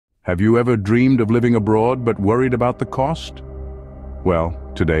Have you ever dreamed of living abroad but worried about the cost? Well,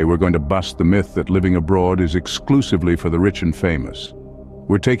 today we're going to bust the myth that living abroad is exclusively for the rich and famous.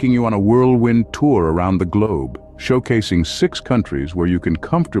 We're taking you on a whirlwind tour around the globe, showcasing 6 countries where you can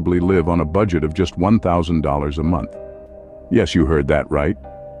comfortably live on a budget of just $1,000 a month. Yes, you heard that right.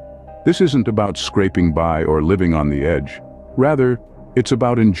 This isn't about scraping by or living on the edge. Rather, it's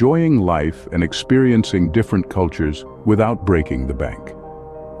about enjoying life and experiencing different cultures without breaking the bank.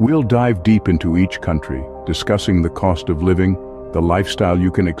 We'll dive deep into each country, discussing the cost of living, the lifestyle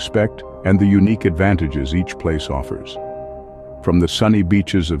you can expect, and the unique advantages each place offers. From the sunny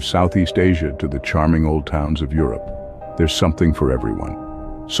beaches of Southeast Asia to the charming old towns of Europe, there's something for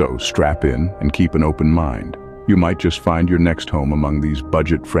everyone. So strap in and keep an open mind. You might just find your next home among these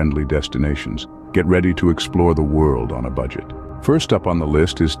budget-friendly destinations. Get ready to explore the world on a budget. First up on the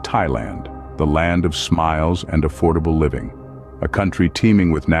list is Thailand, the land of smiles and affordable living. A country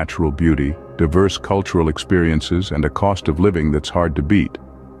teeming with natural beauty, diverse cultural experiences, and a cost of living that's hard to beat.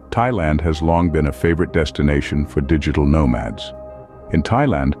 Thailand has long been a favorite destination for digital nomads. In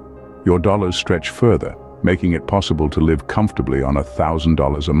Thailand, your dollars stretch further, making it possible to live comfortably on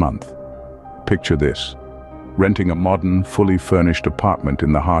 $1,000 a month. Picture this: renting a modern, fully furnished apartment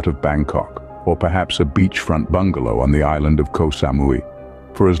in the heart of Bangkok, or perhaps a beachfront bungalow on the island of Koh Samui,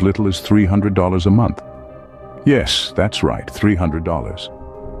 for as little as $300 a month. Yes, that's right,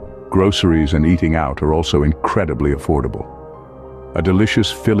 $300. Groceries and eating out are also incredibly affordable. A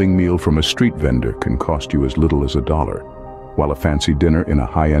delicious filling meal from a street vendor can cost you as little as $1, while a fancy dinner in a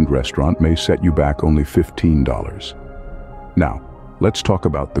high-end restaurant may set you back only $15. Now, let's talk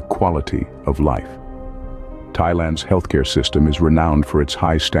about the quality of life. Thailand's healthcare system is renowned for its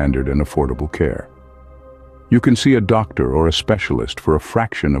high standard and affordable care. You can see a doctor or a specialist for a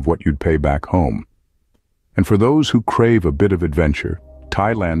fraction of what you'd pay back home. And for those who crave a bit of adventure,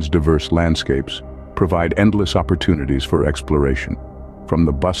 Thailand's diverse landscapes provide endless opportunities for exploration, from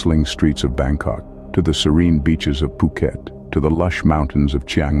the bustling streets of Bangkok to the serene beaches of Phuket to the lush mountains of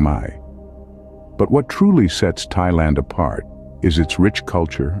Chiang Mai. But what truly sets Thailand apart is its rich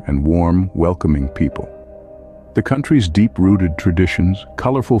culture and warm, welcoming people. The country's deep-rooted traditions,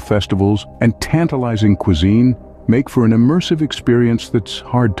 colorful festivals, and tantalizing cuisine make for an immersive experience that's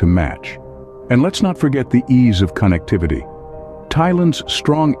hard to match. And let's not forget the ease of connectivity. Thailand's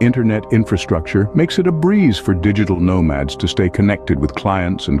strong internet infrastructure makes it a breeze for digital nomads to stay connected with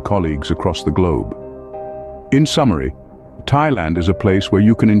clients and colleagues across the globe. In summary, Thailand is a place where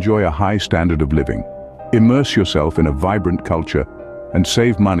you can enjoy a high standard of living, immerse yourself in a vibrant culture, and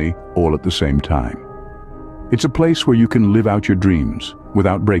save money all at the same time. It's a place where you can live out your dreams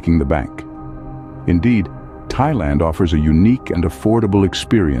without breaking the bank. Indeed, Thailand offers a unique and affordable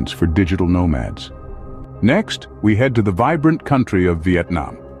experience for digital nomads. Next, we head to the vibrant country of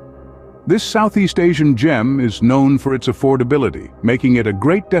Vietnam. This Southeast Asian gem is known for its affordability, making it a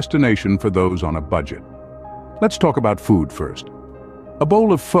great destination for those on a budget. Let's talk about food first. A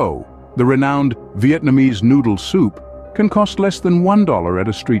bowl of pho, the renowned Vietnamese noodle soup, can cost less than $1 at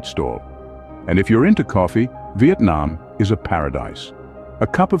a street stall. And if you're into coffee, Vietnam is a paradise. A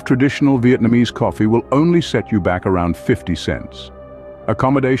cup of traditional Vietnamese coffee will only set you back around 50 cents.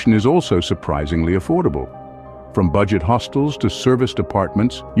 Accommodation is also surprisingly affordable. From budget hostels to serviced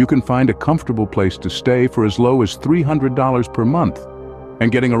apartments, you can find a comfortable place to stay for as low as $300 per month.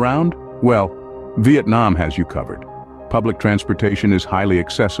 And getting around? Well, Vietnam has you covered. Public transportation is highly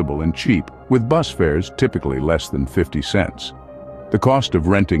accessible and cheap, with bus fares typically less than 50 cents. The cost of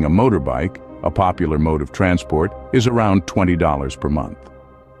renting a motorbike, a popular mode of transport, is around $20 per month.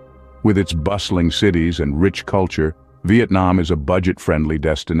 With its bustling cities and rich culture, Vietnam is a budget-friendly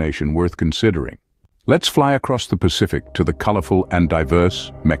destination worth considering. Let's fly across the Pacific to the colorful and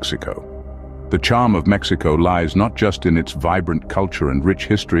diverse Mexico. The charm of Mexico lies not just in its vibrant culture and rich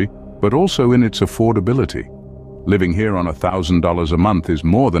history, but also in its affordability. Living here on $1,000 a month is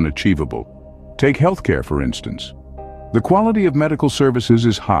more than achievable. Take healthcare, for instance. The quality of medical services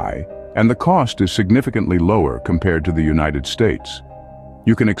is high, and the cost is significantly lower compared to the United States.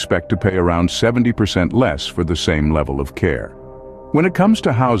 You can expect to pay around 70% less for the same level of care. When it comes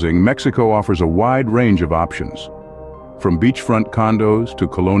to housing, Mexico offers a wide range of options. From beachfront condos to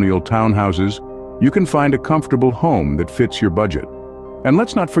colonial townhouses, you can find a comfortable home that fits your budget. And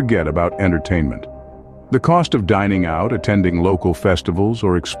let's not forget about entertainment. The cost of dining out, attending local festivals,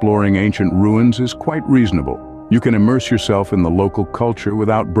 or exploring ancient ruins is quite reasonable. You can immerse yourself in the local culture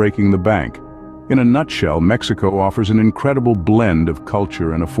without breaking the bank. In a nutshell, Mexico offers an incredible blend of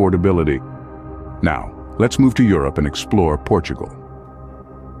culture and affordability. Now, let's move to Europe and explore Portugal.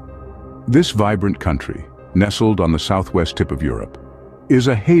 This vibrant country, nestled on the southwest tip of Europe, is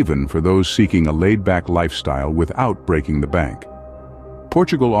a haven for those seeking a laid-back lifestyle without breaking the bank.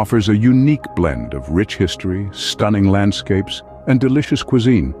 Portugal offers a unique blend of rich history, stunning landscapes, and delicious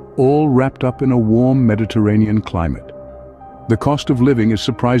cuisine, all wrapped up in a warm Mediterranean climate. The cost of living is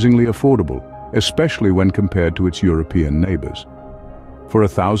surprisingly affordable, especially when compared to its European neighbors. For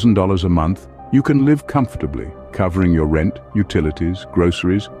 $1,000 a month, you can live comfortably, covering your rent, utilities,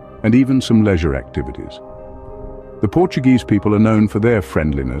 groceries, and even some leisure activities. The Portuguese people are known for their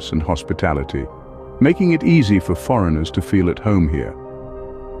friendliness and hospitality, making it easy for foreigners to feel at home here.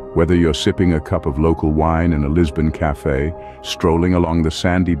 Whether you're sipping a cup of local wine in a Lisbon cafe, strolling along the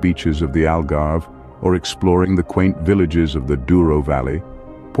sandy beaches of the Algarve, or exploring the quaint villages of the Douro Valley,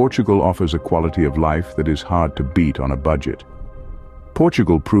 Portugal offers a quality of life that is hard to beat on a budget.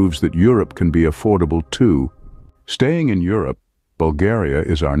 Portugal proves that Europe can be affordable too. Staying in Europe, Bulgaria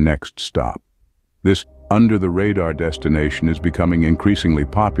is our next stop. This under-the-radar destination is becoming increasingly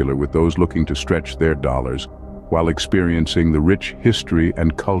popular with those looking to stretch their dollars while experiencing the rich history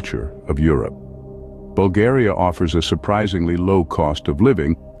and culture of Europe. Bulgaria offers a surprisingly low cost of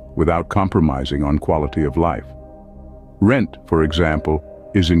living without compromising on quality of life. Rent, for example,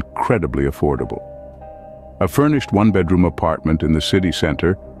 is incredibly affordable. A furnished one-bedroom apartment in the city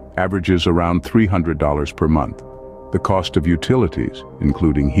center averages around $300 per month. The cost of utilities,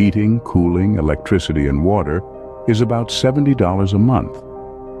 including heating, cooling, electricity, and water, is about $70 a month.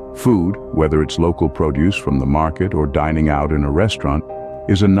 Food, whether it's local produce from the market or dining out in a restaurant,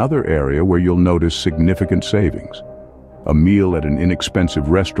 is another area where you'll notice significant savings. A meal at an inexpensive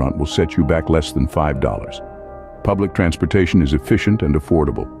restaurant will set you back less than $5. Public transportation is efficient and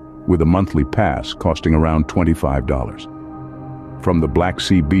affordable, with a monthly pass costing around $25. From the Black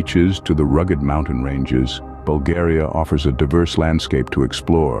Sea beaches to the rugged mountain ranges, Bulgaria offers a diverse landscape to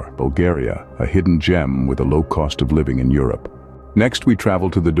explore. Bulgaria, a hidden gem with a low cost of living in Europe. Next, we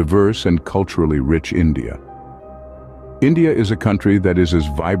travel to the diverse and culturally rich India. India is a country that is as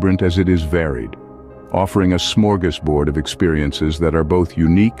vibrant as it is varied, offering a smorgasbord of experiences that are both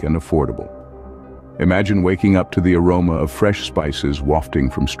unique and affordable. Imagine waking up to the aroma of fresh spices wafting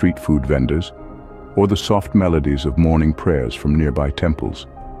from street food vendors, or the soft melodies of morning prayers from nearby temples.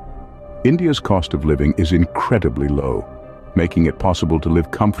 India's cost of living is incredibly low, making it possible to live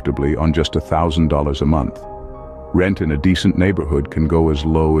comfortably on just $1,000 a month. Rent in a decent neighborhood can go as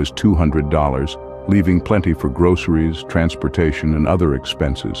low as $200, leaving plenty for groceries, transportation, and other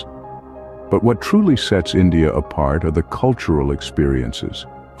expenses. But what truly sets India apart are the cultural experiences,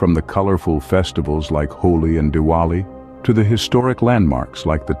 from the colorful festivals like Holi and Diwali to the historic landmarks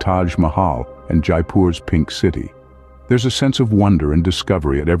like the Taj Mahal and Jaipur's Pink City. There's a sense of wonder and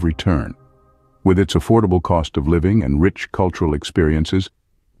discovery at every turn. With its affordable cost of living and rich cultural experiences,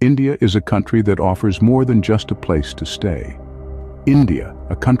 India is a country that offers more than just a place to stay. India,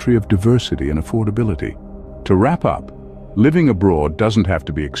 a country of diversity and affordability. To wrap up, living abroad doesn't have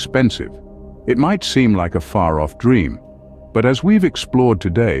to be expensive. It might seem like a far-off dream, but as we've explored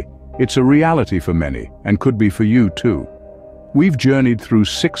today, it's a reality for many and could be for you too. We've journeyed through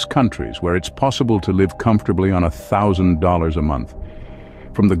 6 countries where it's possible to live comfortably on $1,000 a month.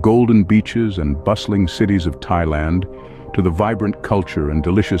 From the golden beaches and bustling cities of Thailand, to the vibrant culture and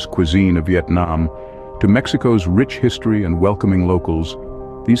delicious cuisine of Vietnam, to Mexico's rich history and welcoming locals,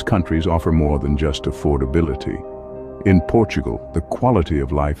 these countries offer more than just affordability. In Portugal, the quality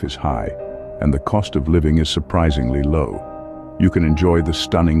of life is high, and the cost of living is surprisingly low. You can enjoy the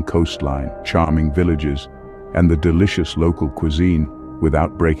stunning coastline, charming villages, and the delicious local cuisine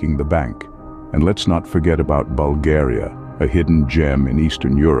without breaking the bank. And let's not forget about Bulgaria, a hidden gem in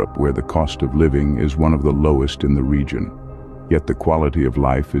Eastern Europe where the cost of living is one of the lowest in the region. Yet the quality of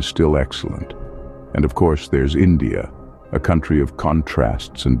life is still excellent. And of course there's India, a country of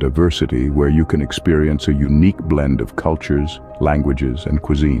contrasts and diversity where you can experience a unique blend of cultures, languages, and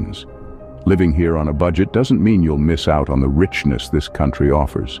cuisines. Living here on a budget doesn't mean you'll miss out on the richness this country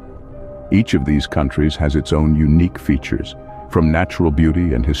offers. Each of these countries has its own unique features, from natural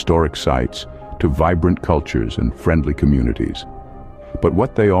beauty and historic sites to vibrant cultures and friendly communities. But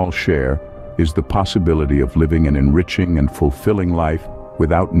what they all share is the possibility of living an enriching and fulfilling life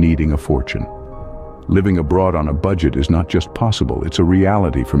without needing a fortune. Living abroad on a budget is not just possible, it's a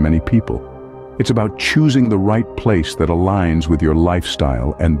reality for many people. It's about choosing the right place that aligns with your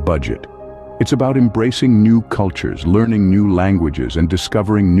lifestyle and budget. It's about embracing new cultures, learning new languages, and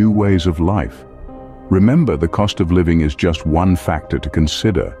discovering new ways of life. Remember, the cost of living is just one factor to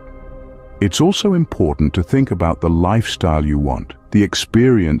consider. It's also important to think about the lifestyle you want, the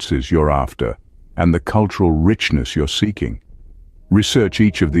experiences you're after, and the cultural richness you're seeking. Research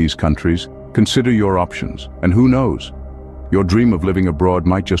each of these countries, consider your options, and who knows? Your dream of living abroad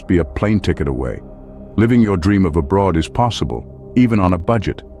might just be a plane ticket away. Living your dream of abroad is possible, even on a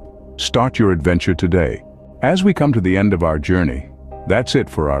budget. Start your adventure today. As we come to the end of our journey, that's it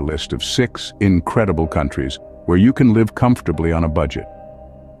for our list of 6 incredible countries where you can live comfortably on a budget.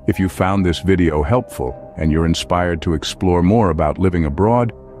 If you found this video helpful and you're inspired to explore more about living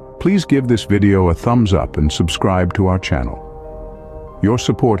abroad, please give this video a thumbs up and subscribe to our channel. Your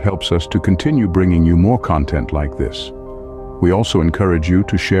support helps us to continue bringing you more content like this. We also encourage you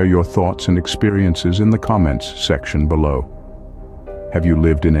to share your thoughts and experiences in the comments section below. Have you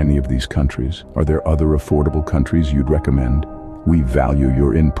lived in any of these countries? Are there other affordable countries you'd recommend? We value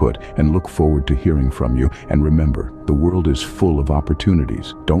your input and look forward to hearing from you. And remember, the world is full of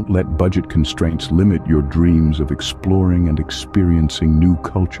opportunities. Don't let budget constraints limit your dreams of exploring and experiencing new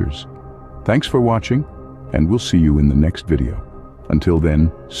cultures. Thanks for watching, and we'll see you in the next video. Until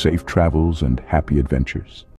then, safe travels and happy adventures.